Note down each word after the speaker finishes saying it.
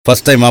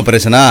First time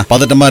ஆபரேஷனா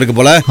பதட்டமா இருக்கு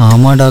போல.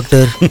 ஆமா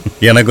டாக்டர்.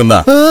 எனக்கும்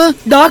தான்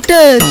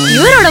டாக்டர்.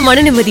 இவரோட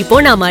மன நிம்மதி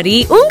போனா மாதிரி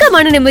உங்க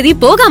மன நிம்மதி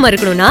போகாம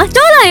இருக்கணும்னா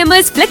Dola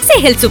MS flexi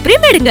health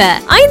supreme எடுங்க.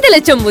 5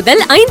 லட்சம்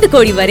முதல் 5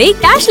 கோடி வரை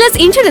கேஷ்லெஸ்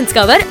இன்சூரன்ஸ்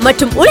கவர்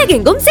மற்றும்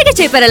உலகெங்கும்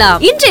சிகிச்சை பெறலாம்.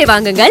 இன்றைய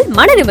வாங்குங்கள்,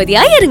 மன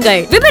நிம்மதியாய்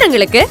இருங்கள்.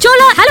 விவரங்களுக்கு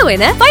சோலா ஹலோ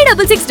என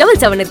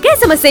 566777க்கு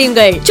SMS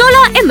செய்யுங்கள்.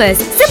 சோலா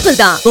எம்எஸ் சிம்பிள்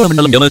தான்.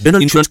 Cholamandalam MS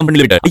General Insurance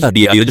Company Limited.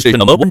 IRDAI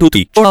registration number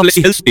 123. Chola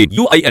Flexi Health State.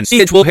 UIN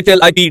CHO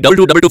HLIP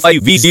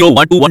 22225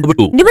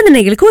 V01212.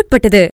 நிபந்தனைகளுக்கு உட்பட்டது.